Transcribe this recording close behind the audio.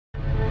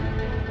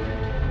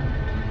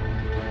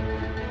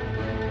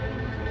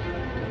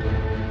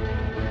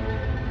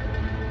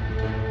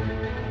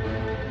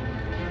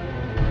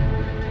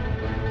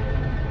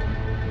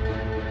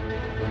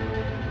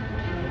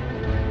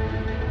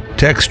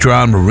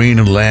Textron Marine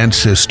and Land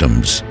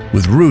Systems,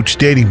 with roots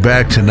dating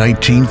back to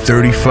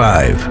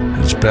 1935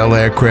 as Bell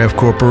Aircraft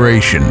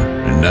Corporation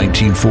and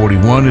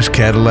 1941 as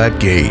Cadillac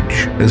Gauge,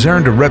 has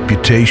earned a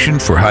reputation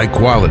for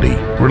high-quality,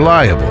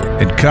 reliable,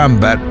 and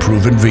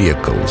combat-proven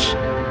vehicles.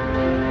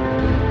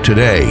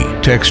 Today,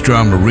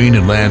 Textron Marine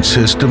and Land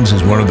Systems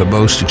is one of the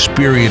most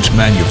experienced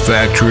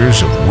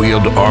manufacturers of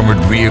wheeled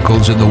armored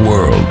vehicles in the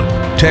world.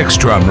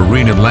 Textron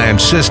Marine and Land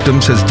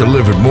Systems has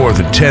delivered more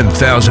than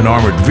 10,000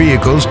 armored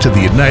vehicles to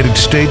the United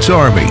States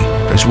Army,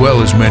 as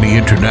well as many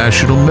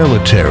international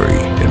military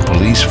and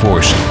police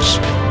forces.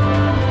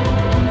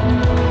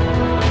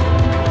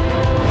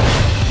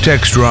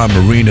 Textron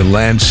Marine and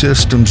Land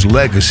Systems'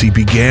 legacy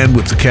began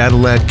with the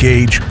Cadillac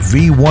Gauge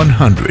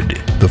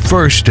V100, the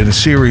first in a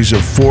series of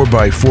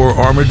 4x4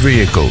 armored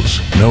vehicles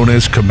known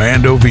as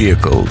Commando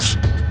vehicles.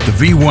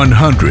 The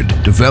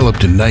V100,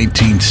 developed in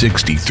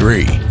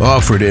 1963,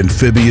 offered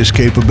amphibious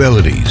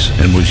capabilities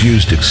and was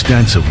used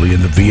extensively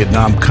in the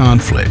Vietnam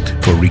conflict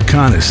for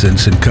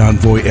reconnaissance and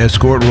convoy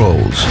escort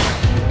roles.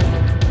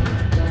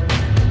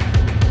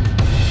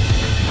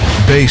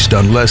 Based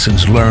on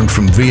lessons learned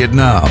from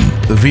Vietnam,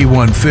 the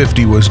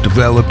V150 was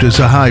developed as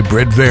a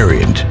hybrid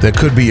variant that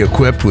could be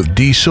equipped with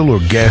diesel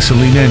or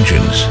gasoline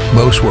engines.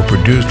 Most were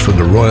produced from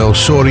the Royal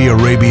Saudi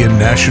Arabian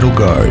National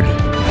Guard.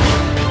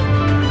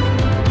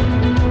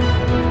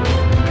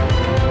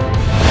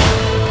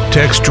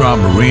 Textron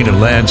Marine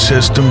and Land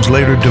Systems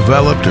later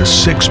developed a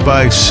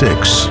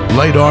 6x6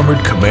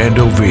 light-armored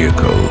commando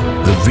vehicle.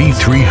 The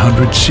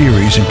V300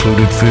 series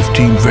included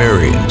 15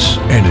 variants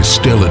and is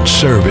still in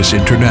service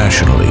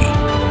internationally.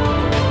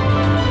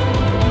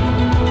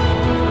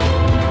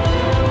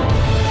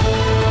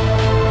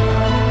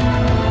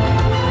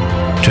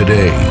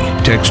 Today,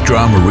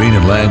 Textron Marine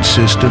and Land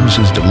Systems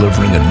is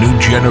delivering a new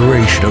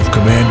generation of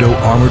commando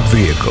armored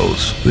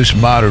vehicles. This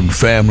modern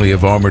family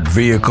of armored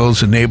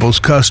vehicles enables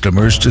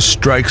customers to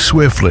strike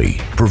swiftly,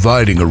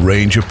 providing a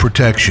range of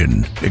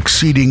protection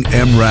exceeding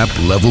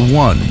MRAP Level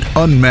 1,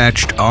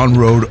 unmatched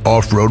on-road,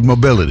 off-road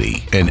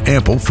mobility, and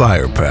ample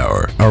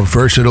firepower. Our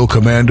versatile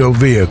commando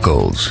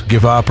vehicles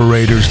give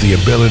operators the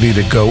ability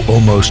to go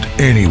almost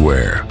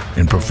anywhere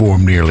and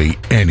perform nearly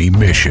any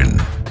mission.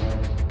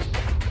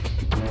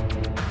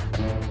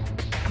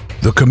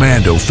 The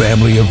Commando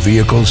family of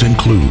vehicles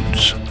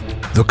includes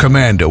the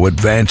Commando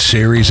Advanced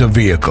series of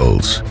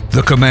vehicles,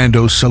 the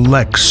Commando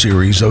Select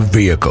series of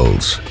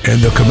vehicles, and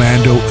the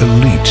Commando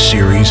Elite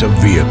series of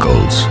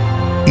vehicles,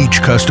 each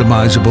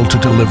customizable to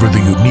deliver the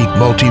unique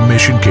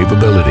multi-mission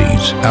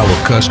capabilities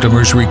our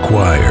customers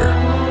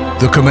require.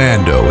 The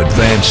Commando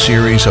Advanced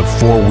series of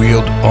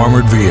four-wheeled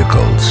armored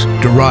vehicles,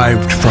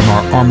 derived from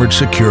our armored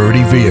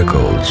security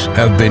vehicles,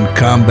 have been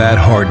combat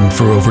hardened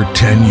for over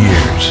 10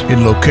 years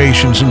in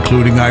locations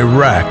including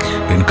Iraq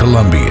and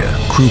Colombia.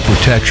 Crew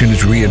protection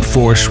is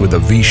reinforced with a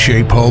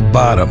V-shaped hull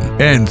bottom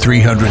and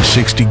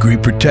 360-degree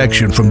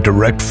protection from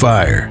direct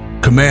fire.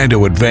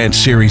 Commando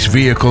Advanced Series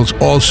vehicles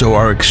also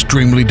are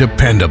extremely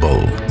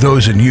dependable.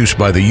 Those in use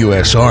by the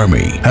U.S.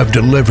 Army have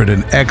delivered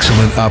an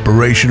excellent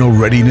operational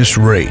readiness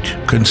rate,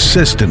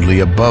 consistently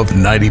above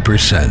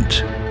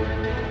 90%.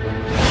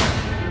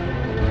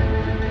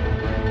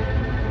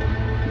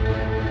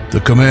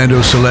 The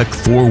Commando Select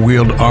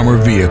four-wheeled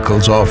armored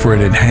vehicles offer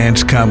an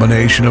enhanced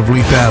combination of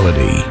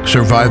lethality,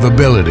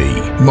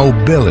 survivability,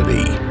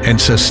 mobility, and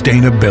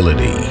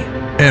sustainability.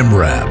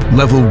 MRAP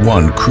Level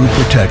 1 crew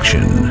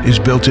protection is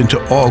built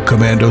into all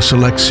Commando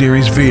Select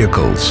series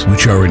vehicles,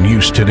 which are in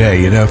use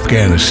today in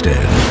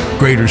Afghanistan.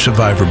 Greater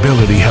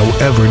survivability,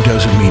 however,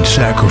 doesn't mean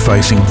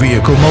sacrificing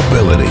vehicle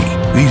mobility.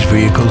 These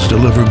vehicles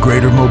deliver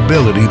greater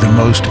mobility than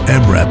most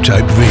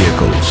MRAP-type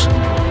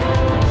vehicles.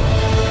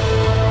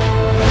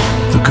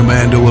 The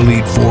Commando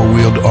Elite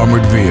four-wheeled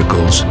armored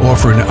vehicles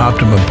offer an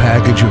optimum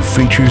package of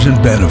features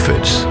and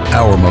benefits,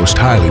 our most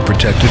highly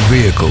protected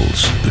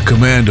vehicles. The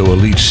Commando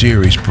Elite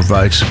series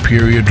provides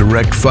superior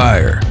direct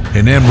fire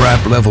and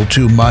MRAP Level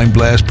 2 mine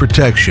blast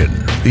protection.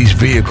 These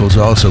vehicles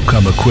also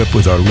come equipped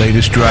with our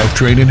latest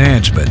drivetrain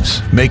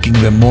enhancements, making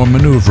them more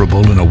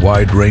maneuverable in a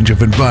wide range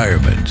of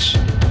environments.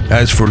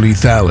 As for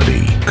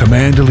lethality,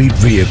 Command Elite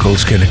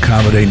vehicles can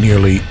accommodate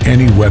nearly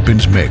any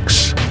weapons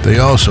mix. They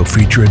also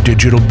feature a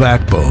digital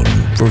backbone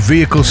for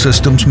vehicle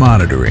systems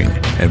monitoring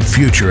and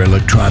future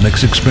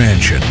electronics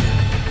expansion.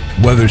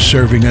 Whether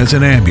serving as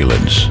an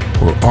ambulance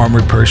or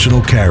armored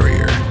personal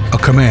carrier, a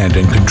command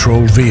and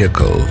control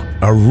vehicle,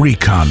 a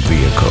recon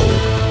vehicle,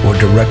 or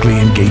directly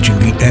engaging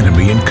the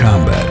enemy in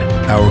combat,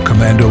 our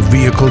commando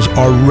vehicles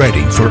are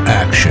ready for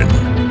action.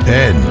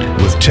 And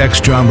with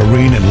Textron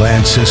Marine and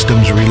Land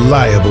Systems'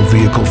 reliable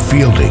vehicle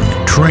fielding,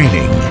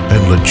 training,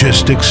 and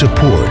logistics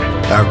support,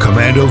 our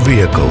commando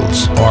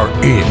vehicles are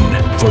in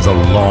for the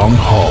long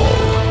haul.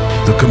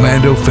 The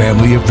Commando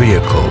family of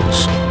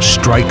vehicles.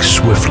 Strike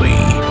swiftly.